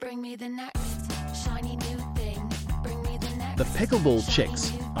Bring me the next shiny new thing. Bring me the next. The Pickleball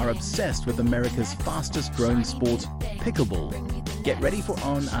chicks are obsessed with America's fastest growing sport, pickleball. Get ready for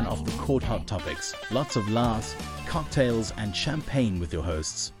on and off the court hot topics. Lots of laughs, cocktails and champagne with your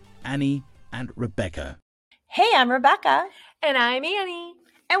hosts, Annie and Rebecca. Hey, I'm Rebecca. And I'm Annie.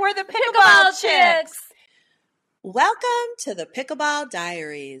 And we're the Pickleball Chicks. Welcome to the Pickleball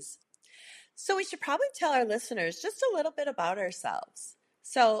Diaries. So we should probably tell our listeners just a little bit about ourselves.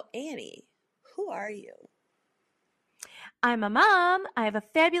 So Annie, who are you? I'm a mom. I have a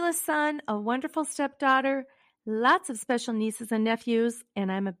fabulous son, a wonderful stepdaughter, lots of special nieces and nephews,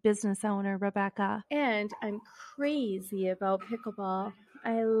 and I'm a business owner, Rebecca. And I'm crazy about pickleball.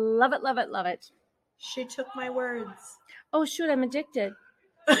 I love it, love it, love it. She took my words. Oh, shoot, I'm addicted.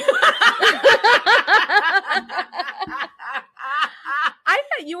 I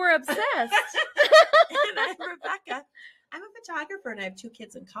thought you were obsessed. And I'm Rebecca. I'm a photographer and I have 2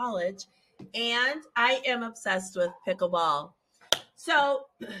 kids in college, and I am obsessed with pickleball. So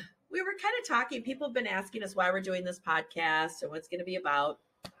we were kind of talking. People have been asking us why we're doing this podcast and what it's going to be about.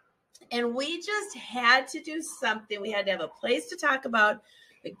 And we just had to do something. We had to have a place to talk about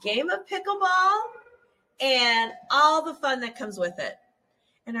the game of pickleball and all the fun that comes with it.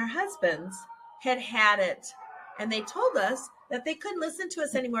 And our husbands had it, and they told us that they couldn't listen to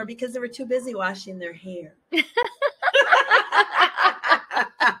us anymore because they were too busy washing their hair.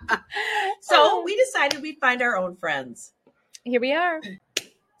 So we decided we'd find our own friends. Here we are.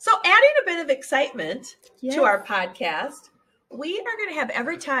 So adding a bit of excitement Yes. to our podcast, we are going to have,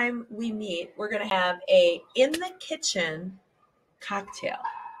 every time we meet, we're going to have a in the kitchen cocktail.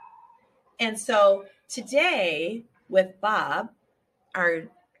 And so today with Bob, our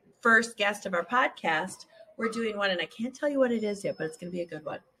first guest of our podcast, we're doing one, and I can't tell you what it is yet, but it's going to be a good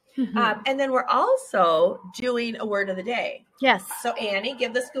one. And then we're also doing a word of the day. Yes. So Annie,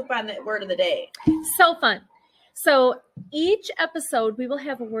 give the scoop on the word of the day. So fun. So each episode, we will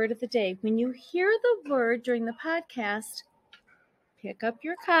have a word of the day. When you hear the word during the podcast, pick up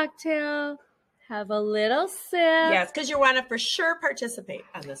your cocktail, have a little sip. Yes, because you want to for sure participate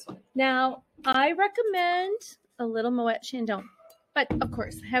on this one. Now, I recommend a little Moet Chandon, but of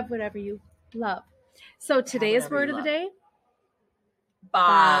course, have whatever you love. So today's whatever word you of the love. day,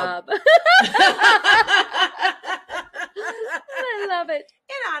 Bob. I love it.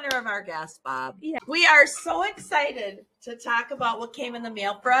 In honor of our guest, Bob. Yeah. We are so excited to talk about what came in the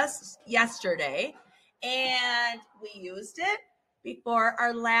mail for us yesterday. And we used it before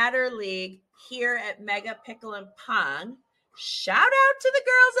our ladder league here at Mega Pickle and Pong. Shout out to the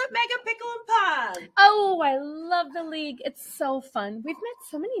girls at Mega Pickle and Pong. Oh, I love the league. It's so fun. We've met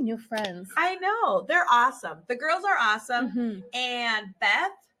so many new friends. I know. They're awesome. The girls are awesome. Mhm. And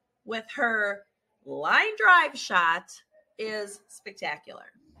Beth, with her line drive shot, is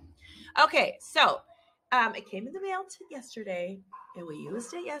spectacular. Okay, so it came in the mail yesterday, and we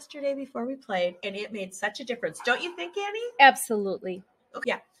used it yesterday before we played, and it made such a difference. Don't you think, Annie? Absolutely.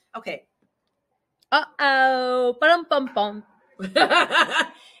 Yeah. Okay. Uh-oh. Ba-dum-bum-bum.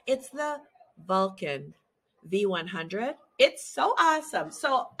 It's the Vulcan V100. It's so awesome.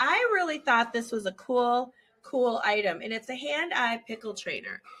 So I really thought this was a cool item, and it's a hand-eye pickle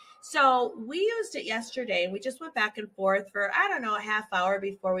trainer. So we used it yesterday, and we just went back and forth for, I don't know, a half hour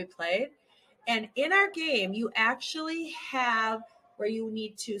before we played. And in our game, you actually have where you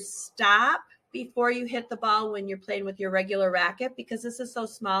need to stop before you hit the ball when you're playing with your regular racket, because this is so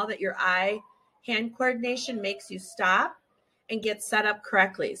small that your eye-hand coordination makes you stop and get set up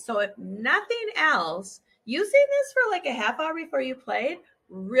correctly. So if nothing else, using this for like a half hour before you played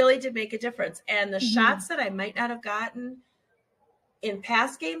really did make a difference. And the shots that I might not have gotten in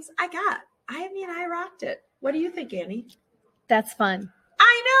past games, I got. I rocked it. What do you think, Annie? That's fun.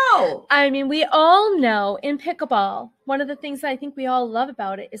 I know. I mean, we all know in pickleball, one of the things that I think we all love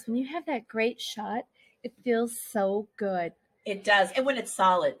about it is when you have that great shot, it feels so good. It does. And when it's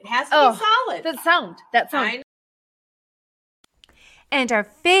solid, it has to be solid. That sound. I know. And our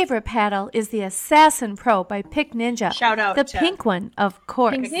favorite paddle is the Assassin Pro by Pick Ninja. Shout out the to pink one, of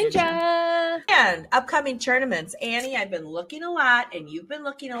course. Pink Ninja. And upcoming tournaments. Annie, I've been looking a lot, and you've been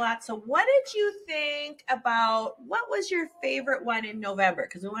looking a lot. So what did you think about, what was your favorite one in November?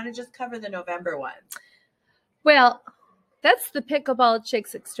 Because we want to just cover the November one. Well, that's the Pickleball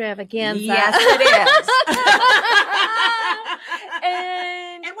Chicks Extravaganza. Yes, it is.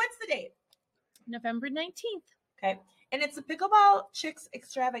 And what's the date? November 19th. Okay. And it's a Pickleball Chicks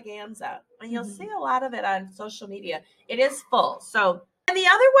Extravaganza. And you'll see a lot of it on social media. It is full. So, and the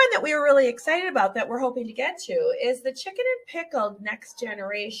other one that we were really excited about that we're hoping to get to is the Chicken and Pickled Next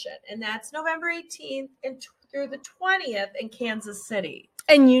Generation. And that's November 18th through the 20th in Kansas City.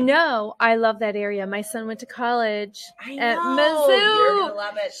 And I love that area. My son went to college I at know. Mizzou. You're going to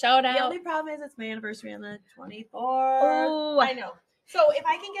love it. Shout The out. only problem is it's my anniversary on the 24th. Oh. I know. So if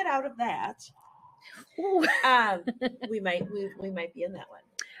I can get out of that, we might be in that one.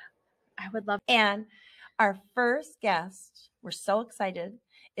 I would love. And our first guest, we're so excited,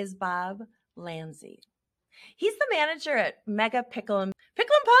 is Bob Lanzi. He's the manager at Mega Pickle and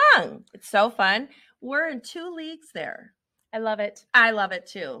Pong. It's so fun. We're in 2 leagues there. I love it. I love it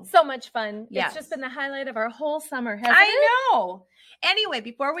too. So much fun. Yes. It's just been the highlight of our whole summer, hasn't it? I know. Anyway,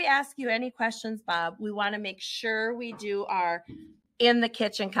 before we ask you any questions, Bob, we want to make sure we do our in the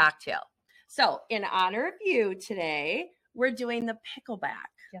kitchen cocktail. So in honor of you today, we're doing the pickleback.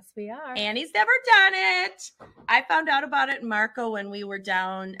 Yes, we are. Annie's never done it. I found out about it in Marco when we were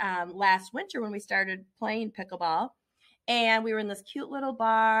down last winter when we started playing pickleball. And we were in this cute little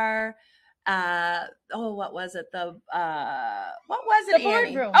bar. What was it? The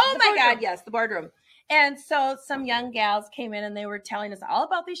boardroom. Oh my God, yes, the boardroom. And so some young gals came in and they were telling us all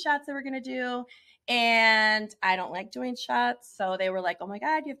about these shots they were going to do. And I don't like doing shots. So they were like, oh my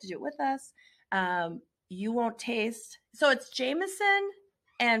God, you have to do it with us. You won't taste. So it's Jameson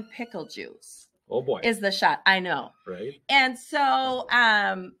and pickle juice. Oh boy. Is the shot. I know. Right. And so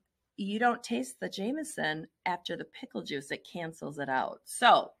you don't taste the Jameson after the pickle juice. It cancels it out.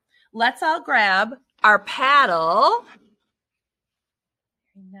 So let's all grab our paddle.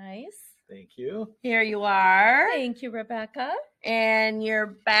 Nice. Thank you. Here you are. Thank you, Rebecca. And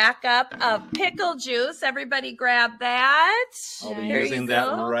your backup of pickle juice. Everybody grab that. I'll be Here you using that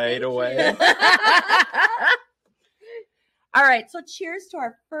go. right away. All right. So cheers to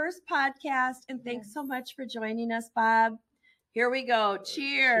our first podcast. And thanks so much for joining us, Bob. Here we go.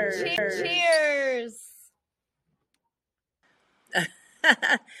 Cheers. Cheers.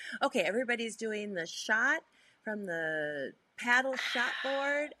 Okay. Everybody's doing the shot from the paddle shot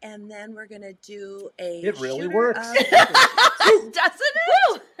board. And then we're going to do a It really shooter works. of- Doesn't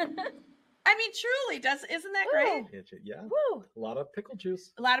it? I mean, truly, isn't that great? Yeah. Woo. A lot of pickle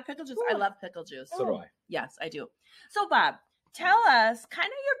juice. A lot of pickle juice. I love pickle juice. So do I. Yes, I do. So, Bob, tell us kind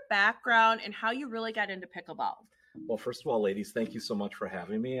of your background and how you really got into pickleball. Well, first of all, ladies, thank you so much for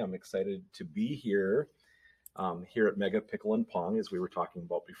having me. I'm excited to be here, here at Mega Pickle and Pong, as we were talking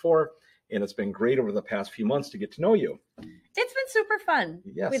about before. And it's been great over the past few months to get to know you. It's been super fun.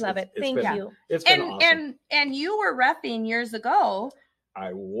 Yes, We love it. Thank you. It's been awesome. And you were reffing years ago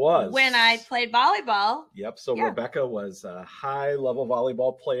I was. when I played volleyball. Yep. So Yeah. Rebecca was a high-level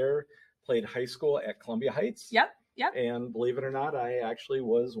volleyball player, played high school at Columbia Heights. Yep. And believe it or not, I actually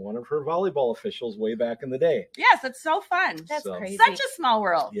was one of her volleyball officials way back in the day. Yes, it's so fun. That's So- crazy. Such a small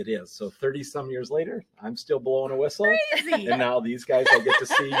world. It is. So 30-some years later, I'm still blowing a whistle. Crazy. And now these guys, I get to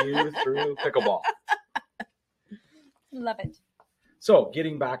see you through pickleball. Love it. So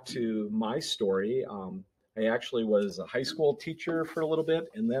getting back to my story, I actually was a high school teacher for a little bit,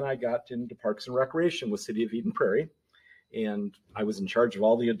 and then I got into Parks and Recreation with City of Eden Prairie, and I was in charge of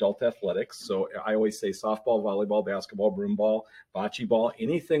all the adult athletics. So I always say softball, volleyball, basketball, broomball, bocce ball,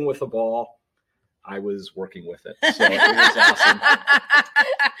 anything with a ball, I was working with it. So it was awesome.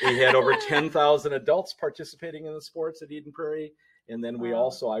 We had over 10,000 adults participating in the sports at Eden Prairie, and then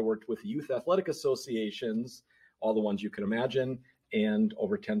I worked with youth athletic associations, all the ones you can imagine, and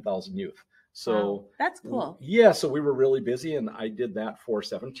over 10,000 youth. So Wow, that's cool. Yeah, so we were really busy, and I did that for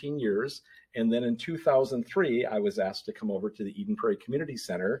 17 years. And then in 2003, I was asked to come over to the Eden Prairie Community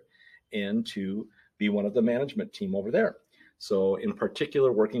Center and to be one of the management team over there. So in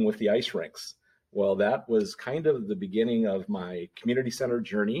particular, working with the ice rinks. Well, that was kind of the beginning of my community center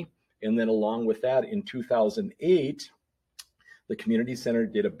journey. And then along with that, in 2008, the community center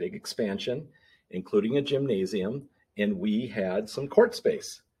did a big expansion, including a gymnasium, and we had some court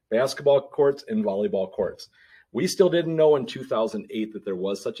space, basketball courts and volleyball courts. We still didn't know in 2008 that there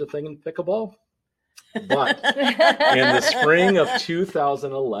was such a thing in pickleball. But in the spring of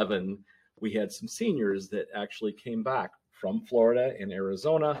 2011, we had some seniors that actually came back from Florida and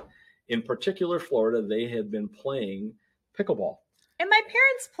Arizona. In particular, Florida, they had been playing pickleball. And my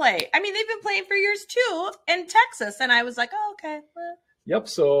parents play. I mean, they've been playing for years too in Texas. And I was like, oh, okay. Well. Yep.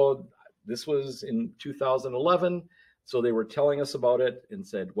 So this was in 2011. So they were telling us about it and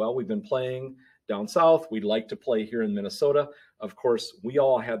said, well, we've been playing down south. We'd like to play here in Minnesota. Of course, we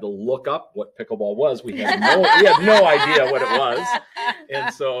all had to look up what pickleball was. We had no idea what it was.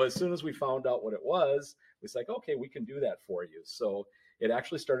 And so as soon as we found out what it was, we was like, okay, we can do that for you. So it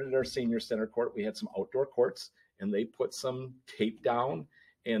actually started at our senior center court. We had some outdoor courts, and they put some tape down,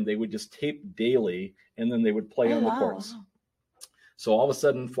 and they would just tape daily, and then they would play on the courts. So all of a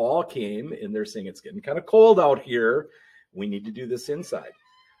sudden fall came, and they're saying it's getting kind of cold out here. we need to do this inside.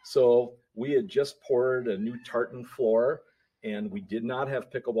 So we had just poured a new tartan floor, and we did not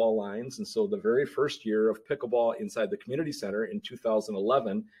have pickleball lines. And so the very first year of pickleball inside the community center in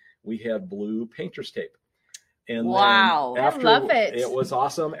 2011, we had blue painter's tape. And Wow. then after, I love it. It was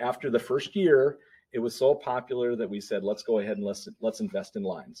awesome. After the first year, it was so popular that we said, let's go ahead and let's invest in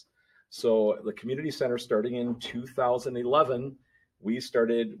lines. So the community center, starting in 2011, we had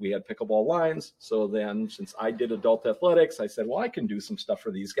pickleball lines. So then, since I did adult athletics, I said, well, I can do some stuff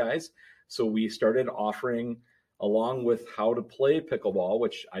for these guys. So we started offering, along with how to play pickleball,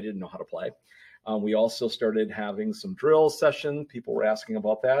 which I didn't know how to play. We also started having some drill session. People were asking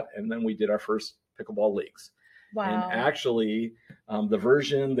about that. And then we did our first pickleball leagues. Wow. And actually, the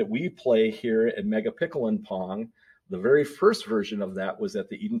version that we play here at Mega Pickle and Pong, the very first version of that was at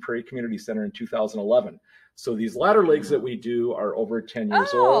the Eden Prairie Community Center in 2011. So these ladder leagues that we do are over 10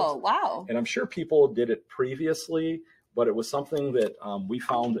 years old. Oh, wow. And I'm sure people did it previously, but it was something that we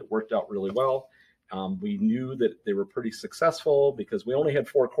found that worked out really well. We knew that they were pretty successful because we only had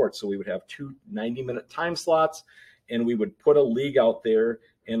 4 courts. So we would have 2 90-minute time slots, and we would put a league out there,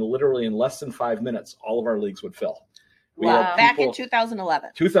 and literally in less than 5 minutes, all of our leagues would fill. We Wow. had Back in people-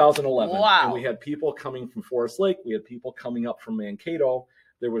 2011. 2011. Wow. And we had people coming from Forest Lake. We had people coming up from Mankato.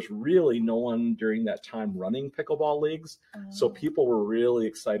 There was really no one during that time running pickleball leagues. So people were really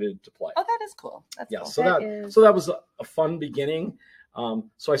excited to play. Oh, that is cool. That's Yeah. cool. So That that was a fun beginning.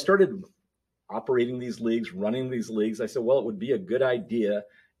 So I started operating these leagues, running these leagues. I said, well, it would be a good idea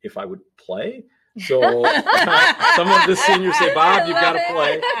if I would play. So some of the seniors say, Bob, you've got to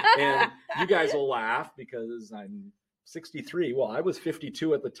play. And you guys will laugh because I'm 63. Well, I was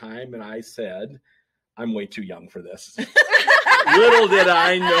 52 at the time, and I said, I'm way too young for this. Little did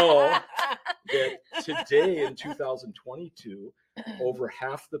I know that today in 2022, over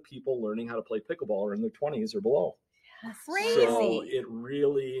half the people learning how to play pickleball are in their 20s or below. Crazy. So it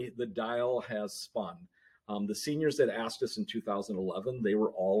really, the dial has spun. The seniors that asked us in 2011, they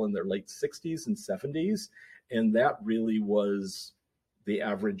were all in their late 60s and 70s. And that really was the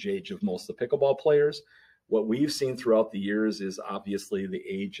average age of most of the pickleball players. What we've seen throughout the years is obviously the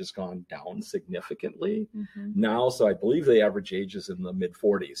age has gone down significantly now. So I believe the average age is in the mid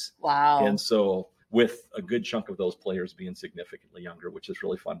 40s. Wow. And so with a good chunk of those players being significantly younger, which is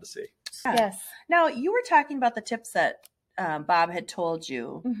really fun to see. Yes. Now, you were talking about the tips that Bob had told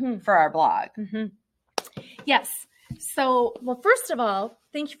you Mm-hmm. for our blog. Mm-hmm. Yes. So, well, first of all,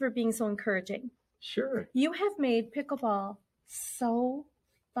 thank you for being so encouraging. Sure. You have made pickleball so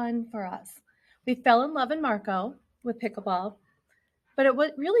fun for us. We fell in love in Marco with pickleball, but it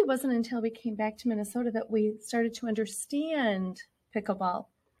really wasn't until we came back to Minnesota that we started to understand pickleball,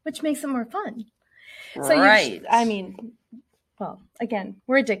 which makes it more fun. So, Right. well, again,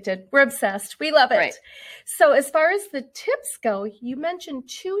 we're addicted. We're obsessed. We love it. Right. So as far as the tips go, you mentioned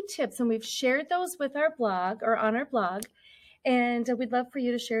 2 tips, and we've shared those with our blog or on our blog. And we'd love for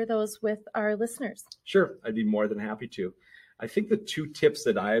you to share those with our listeners. Sure. I'd be more than happy to. I think the 2 tips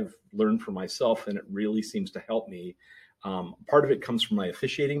that I've learned for myself, and it really seems to help me, part of it comes from my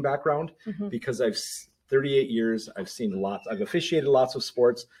officiating background, because 38 years, I've officiated lots of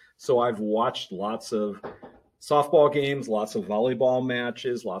sports. So I've watched lots of softball games, lots of volleyball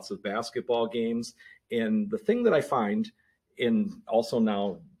matches, lots of basketball games. And the thing that I find, in also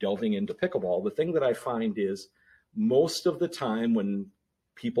now delving into pickleball, the thing that I find is most of the time when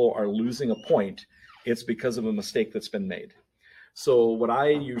people are losing a point, it's because of a mistake that's been made. So what I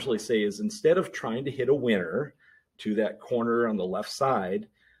usually say is, instead of trying to hit a winner to that corner on the left side,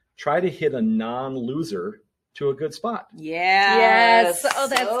 try to hit a non-loser to a good spot. Yes. Oh,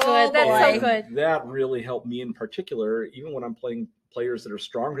 that's good. That's so good. That really helped me in particular. Even when I'm playing players that are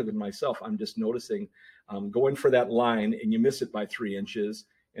stronger than myself, I'm just noticing going for that line and you miss it by 3 inches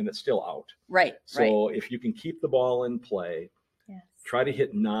and it's still out. Right. So if you can keep the ball in play, try to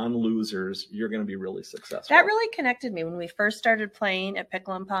hit non-losers, you're going to be really successful. That really connected me when we first started playing at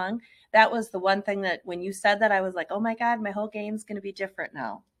Pickle and Pong. That was the one thing that when you said that, I was like, oh my God, my whole game's going to be different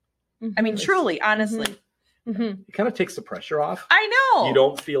now. I mean, truly, honestly. It kind of takes the pressure off. I know. You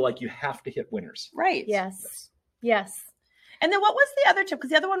don't feel like you have to hit winners. Right. Yes. And then what was the other tip? Because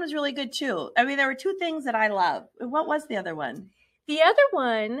the other one was really good too. I mean, there were 2 things that I love. What was the other one? The other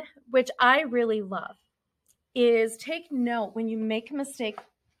one, which I really love, is take note when you make a mistake.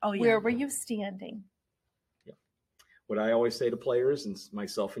 Oh, yeah. Where were you standing? Yeah. What I always say to players, and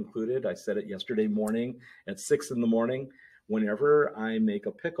myself included, I said it yesterday morning at 6 a.m. Whenever I make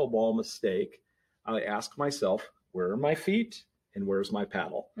a pickleball mistake, I ask myself, where are my feet and where's my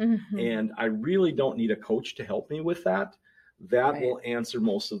paddle? And I really don't need a coach to help me with that. That will answer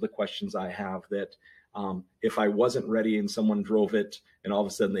most of the questions I have. That If I wasn't ready and someone drove it and all of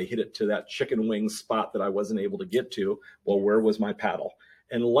a sudden they hit it to that chicken wing spot that I wasn't able to get to, well, where was my paddle?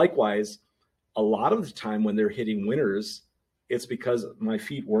 And likewise, a lot of the time when they're hitting winners, it's because my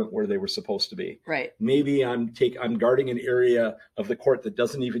feet weren't where they were supposed to be. Right. Maybe I'm guarding an area of the court that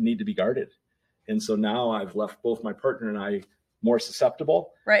doesn't even need to be guarded. And so now I've left both my partner and I more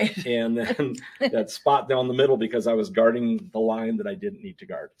susceptible. Right. And then that spot down the middle because I was guarding the line that I didn't need to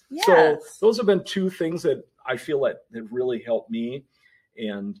guard. Yes. So those have been two things that I feel that have really helped me.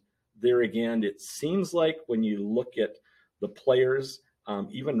 And there again, it seems like when you look at the players,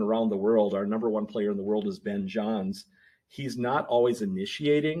 even around the world, our number one player in the world is Ben Johns. He's not always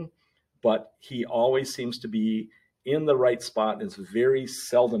initiating, but he always seems to be in the right spot. And it's very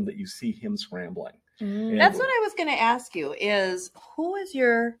seldom that you see him scrambling. And That's what I was going to ask you is who is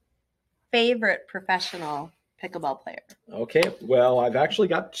your favorite professional pickleball player? Okay, well, I've actually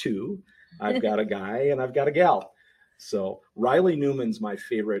got two. I've got a guy and I've got a gal. So Riley Newman's my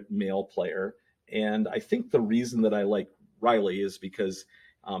favorite male player. And I think the reason that I like Riley is because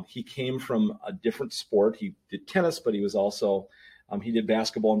he came from a different sport. He did tennis, but he was also, he did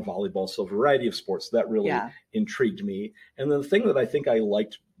basketball and volleyball, so a variety of sports. That really intrigued me. And the thing that I think I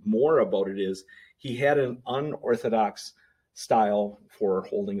liked more about it is he had an unorthodox style for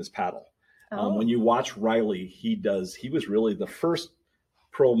holding his paddle. When you watch Riley, he was really the first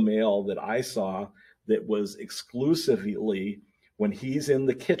pro male that I saw that was exclusively, when he's in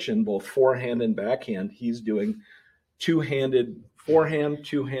the kitchen, both forehand and backhand, he's doing two-handed forehand,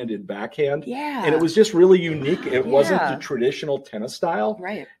 two-handed backhand. Yeah. And it was just really unique. It wasn't the traditional tennis style.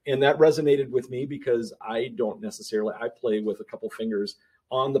 Right. And that resonated with me because I play with a couple fingers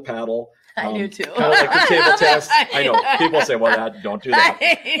on the paddle. I do too. Kind of like the table tennis. I know. People say, well, don't do that.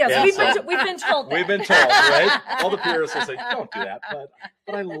 Yes, we've been told that. We've been told, right? All the purists will say, don't do that.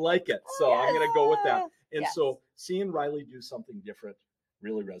 But I like it. So I'm going to go with that. And so seeing Riley do something different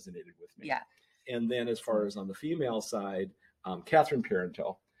really resonated with me. Yeah. And then as far as on the female side, Catherine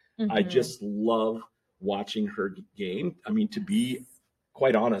Parenteau. Mm-hmm. I just love watching her game. I mean, to be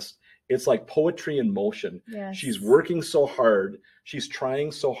quite honest, it's like poetry in motion. Yes. She's working so hard. She's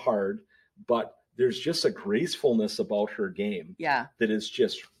trying so hard, but there's just a gracefulness about her game that is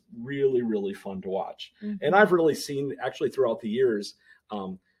just really, really fun to watch. Mm-hmm. And I've really seen actually throughout the years,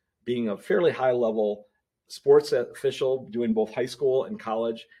 being a fairly high level sports official, doing both high school and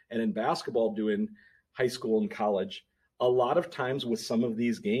college, and in basketball doing high school and college. A lot of times with some of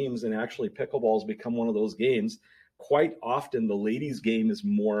these games, and actually pickleball has become one of those games, quite often the ladies' game is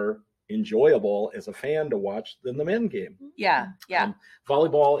more enjoyable as a fan to watch than the men game. Yeah. Yeah.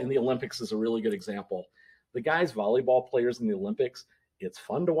 Volleyball in the Olympics is a really good example. The guys volleyball players in the Olympics, it's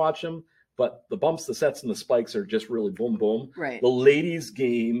fun to watch them, but the bumps, the sets, and the spikes are just really boom, boom. Right. The ladies'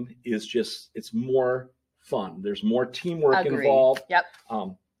 game is it's more fun. There's more teamwork involved. Yep.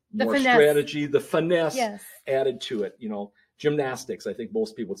 More finesse. strategy, the finesse Yes. added to it. Gymnastics. I think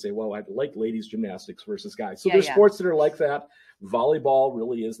most people would say, well, I like ladies gymnastics versus guys. So there's sports that are like that. Volleyball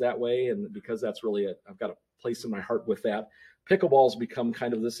really is that way. And because that's really I've got a place in my heart with that. Pickleball's become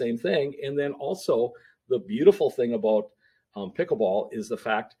kind of the same thing. And then also the beautiful thing about pickleball is the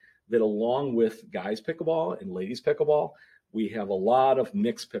fact that along with guys pickleball and ladies pickleball, we have a lot of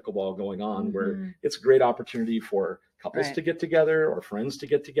mixed pickleball going on where it's a great opportunity for couples to get together or friends to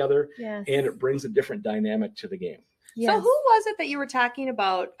get together. Yes. And it brings a different dynamic to the game. Yes. So who was it that you were talking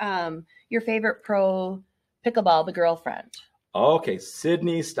about, your favorite pro pickleball, the girlfriend? Okay,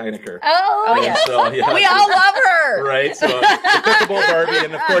 Sydney Steinecker. Oh, And yes. so, yeah, We all love her. right. So the pickleball Barbie,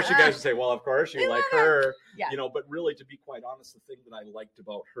 and of course you guys would say, well, of course you like her, Yeah. but really, to be quite honest, the thing that I liked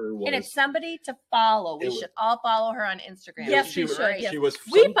about her was And it's somebody to follow. We It was- should all follow her on Instagram. Yes, she we was- should. Yes. she was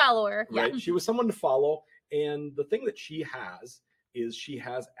We some- follow her. right. She was someone to follow, and the thing that she has is she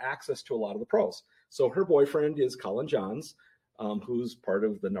has access to a lot of the pros. So her boyfriend is Colin Johns, who's part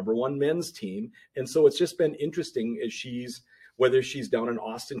of the number one men's team, and so it's just been interesting as whether she's down in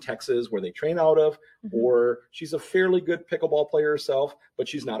Austin, Texas, where they train out of, or she's a fairly good pickleball player herself, but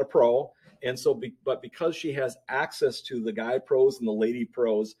she's not a pro. And so, but because she has access to the guy pros and the lady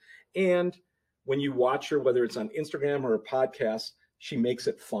pros, and when you watch her, whether it's on Instagram or a podcast, she makes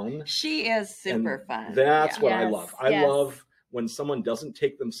it fun. She is super And fun. That's what I Yes, love. I yes. love when someone doesn't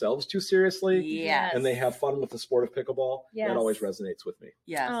take themselves too seriously Yes. and they have fun with the sport of pickleball. Yes. That always resonates with me.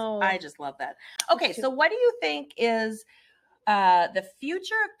 Yes. Oh. I just love that. Okay. So what do you think is the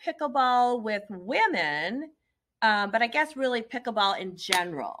future of pickleball with women? But I guess really pickleball in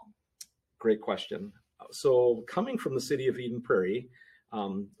general. Great question. So coming from the city of Eden Prairie,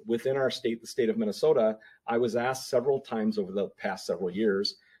 within our state, the state of Minnesota, I was asked several times over the past several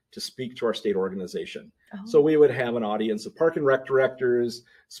years to speak to our state organization. So we would have an audience of park and rec directors,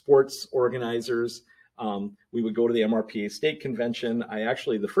 sports organizers. We would go to the MRPA state convention.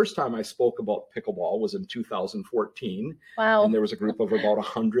 The first time I spoke about pickleball was in 2014. Wow. And there was a group of about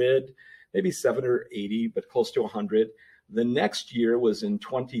 100, maybe 7 or 80, but close to 100. The next year was in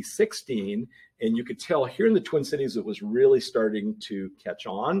 2016. And you could tell here in the Twin Cities, it was really starting to catch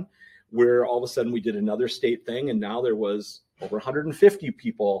on, where all of a sudden we did another state thing. And now there was over 150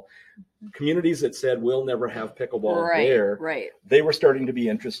 people, communities that said, we'll never have pickleball there. Right. They were starting to be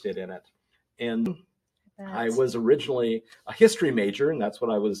interested in it. And I was originally a history major, and that's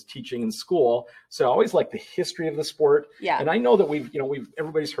what I was teaching in school. So I always liked the history of the sport. Yeah. And I know that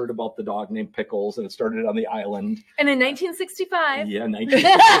everybody's heard about the dog named Pickles, and it started on the island. And in 1965. Yeah,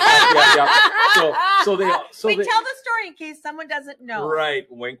 1965. Wait, tell the story in case someone doesn't know. Right,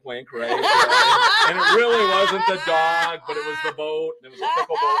 wink, wink, right. And it really wasn't the dog, but it was the boat, and it was a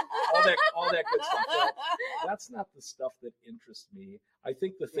pickle boat, all that good stuff. Well, that's not the stuff that interests me. I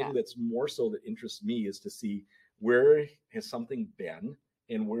think the thing that's more so that interests me is to see where has something been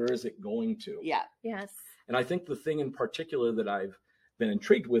and where is it going to. Yeah. Yes. And I think the thing in particular that I've been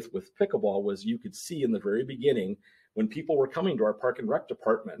intrigued with pickleball was you could see in the very beginning when people were coming to our park and rec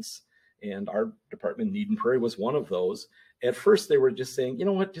departments, and our department, Eden Prairie, was one of those. At first, they were just saying, you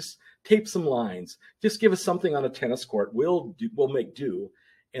know what, just tape some lines. Just give us something on a tennis court. We'll make do.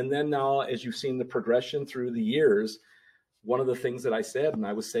 And then now, as you've seen the progression through the years, one of the things that I said, and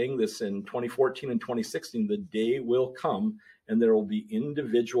I was saying this in 2014 and 2016, the day will come and there will be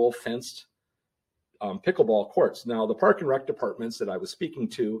individual fenced pickleball courts. Now, the park and rec departments that I was speaking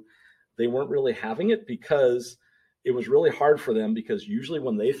to, they weren't really having it because it was really hard for them, because usually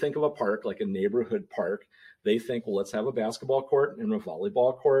when they think of a park, like a neighborhood park, they think, well, let's have a basketball court and a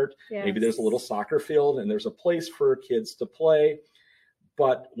volleyball court. Yes. Maybe there's a little soccer field and there's a place for kids to play.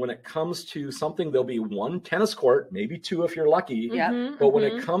 But when it comes to something, there'll be one tennis court, maybe two if you're lucky. Yeah. But when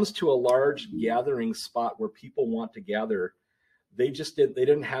it comes to a large gathering spot where people want to gather, they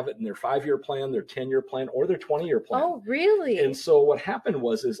didn't have it in their 5-year plan, their 10-year plan, or their 20-year plan. Oh, really? And so what happened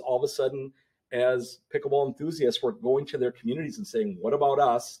was all of a sudden, as pickleball enthusiasts were going to their communities and saying, what about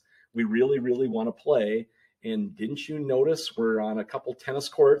us? We really, really want to play. And didn't you notice we're on a couple tennis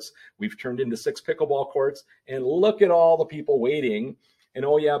courts? We've turned into 6 pickleball courts. And look at all the people waiting. And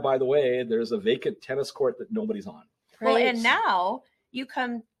oh, yeah, by the way, there's a vacant tennis court that nobody's on. Well, and now you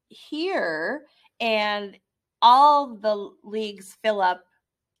come here and all the leagues fill up.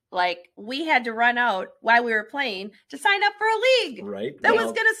 Like, we had to run out while we were playing to sign up for a league. Right. That was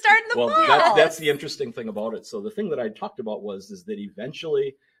going to start in the fall. That's the interesting thing about it. So the thing that I talked about is that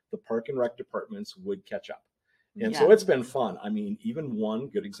eventually the park and rec departments would catch up. And so it's been fun. I mean, even one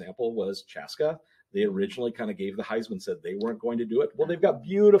good example was Chaska. They originally kind of gave the Heisman, said they weren't going to do it. Well, they've got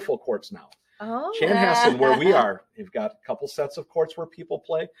beautiful courts now. Oh. Chanhassen, where we are, they've got a couple sets of courts where people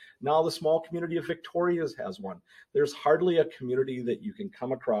play. Now the small community of Victoria's has one. There's hardly a community that you can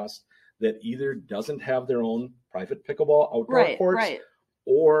come across that either doesn't have their own private pickleball outdoor courts,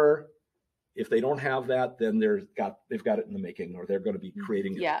 or if they don't have that, then they've got it in the making, or they're going to be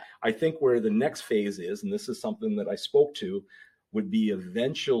creating it. Yeah. I think where the next phase is, and this is something that I spoke to, would be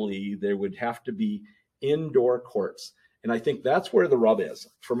eventually there would have to be indoor courts. And I think that's where the rub is.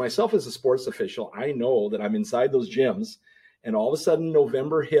 For myself as a sports official, I know that I'm inside those gyms, and all of a sudden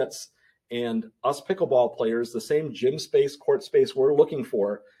November hits, and us pickleball players, the same gym space, court space we're looking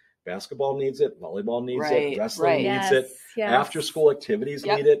for, basketball needs it, volleyball needs it, wrestling needs it, after school activities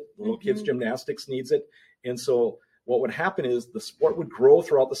need it, little kids gymnastics needs it. And so what would happen is the sport would grow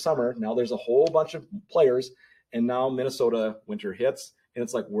throughout the summer. Now there's a whole bunch of players, and now Minnesota winter hits, and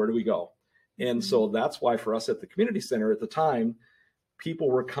it's like, where do we go? And so that's why for us at the community center at the time, people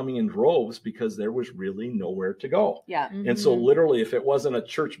were coming in droves because there was really nowhere to go. Yeah. And so literally, if it wasn't a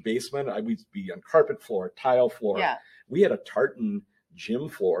church basement, I would be on carpet floor, tile floor. Yeah. We had a tartan gym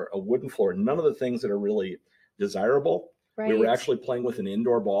floor, a wooden floor, none of the things that are really desirable. Right. We were actually playing with an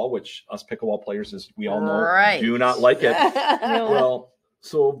indoor ball, which us pickleball players, as we all know, do not like it. Well,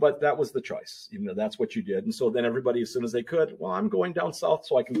 but that was the choice. That's what you did. And so then everybody, as soon as they could, well, I'm going down south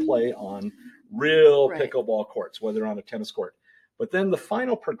so I can play on real pickleball courts, whether on a tennis court. But then the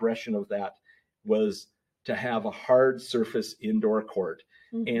final progression of that was to have a hard surface indoor court,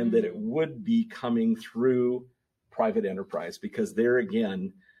 and that it would be coming through private enterprise, because there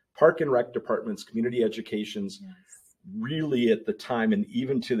again, park and rec departments, community educations, really at the time, and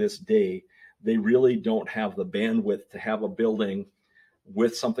even to this day, they really don't have the bandwidth to have a building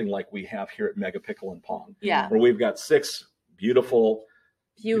with something like we have here at Mega Pickle and Pong, where we've got 6 beautiful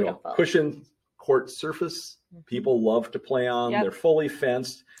cushion court surface. People love to play on. Yep. They're fully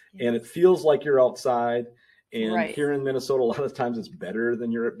fenced, and it feels like you're outside. And Right. here in Minnesota, a lot of times it's better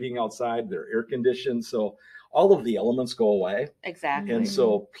than you're being outside. They're air conditioned, so all of the elements go away. Exactly. And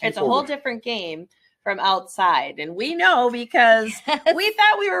so It's a people- whole different game from outside. And we know because we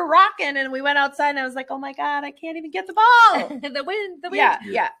thought we were rocking and we went outside and I was like, oh my God, I can't even get the ball. the wind.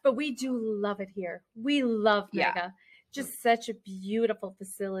 Yeah. But we do love it here. We love Yeah. Mega. Just such a beautiful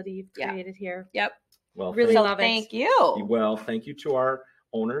facility you've Yeah. created here. Yep. well, Really So love it. thank you. Well, thank you to our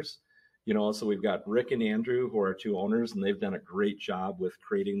owners. You know, so we've got Rick and Andrew, who are two owners, and they've done a great job with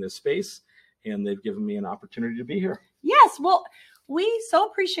creating this space, and they've given me an opportunity to be here. Yes. Well, we so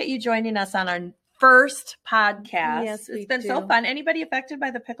appreciate you joining us on our first podcast. Yes, we it's been so do. fun. Anybody affected by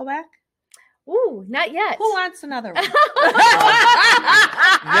the pickleback? Ooh, not yet. Who wants another one?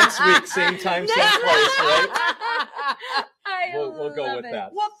 Next week, same time, same place, right? We'll go love with it.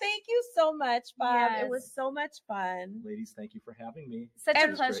 that. Well, thank you so much, Bob. Yes. It was so much fun. Ladies, thank you for having me. Such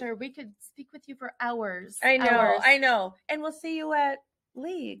And- a pleasure. We could speak with you for hours. I know. Hours. I know. And we'll see you at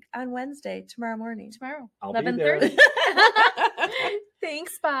League on Wednesday, tomorrow morning. Tomorrow, I'll be there. 11:30.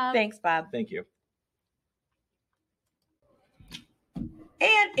 Thanks, Bob. Thanks, Bob. Thank you.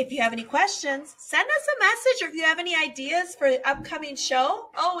 And if you have any questions, send us a message, or if you have any ideas for the upcoming show,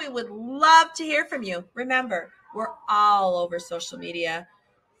 oh, we would love to hear from you. Remember, we're all over social media,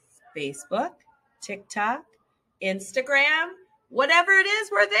 Facebook, TikTok, Instagram, whatever it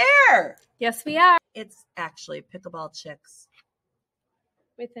is, we're there. Yes, we are. It's actually Pickleball Chicks.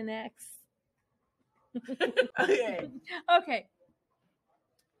 With an X. Okay. Okay.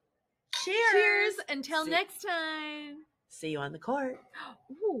 Cheers. Cheers. Until See- next time. See you on the court.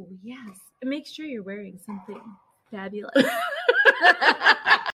 Oh, yes. And make sure you're wearing something fabulous.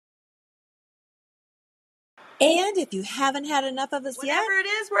 And if you haven't had enough of us Whatever yet, it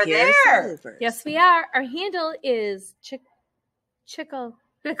is, we're here's there. some bloopers. Yes, we are. Our handle is Chickle.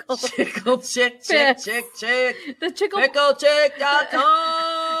 Pickle. Chickle chick, chick, Fix. chick, chick. The Chickle.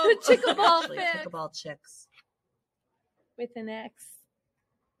 Picklechick.com. The Pickleball Actually, Fix. Pickleball Chicks. With an X.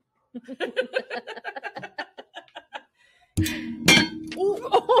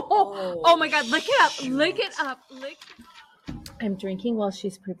 Oh my God. Lick it up. Lick it up. I'm drinking while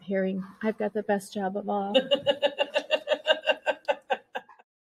she's preparing. I've got the best job of all.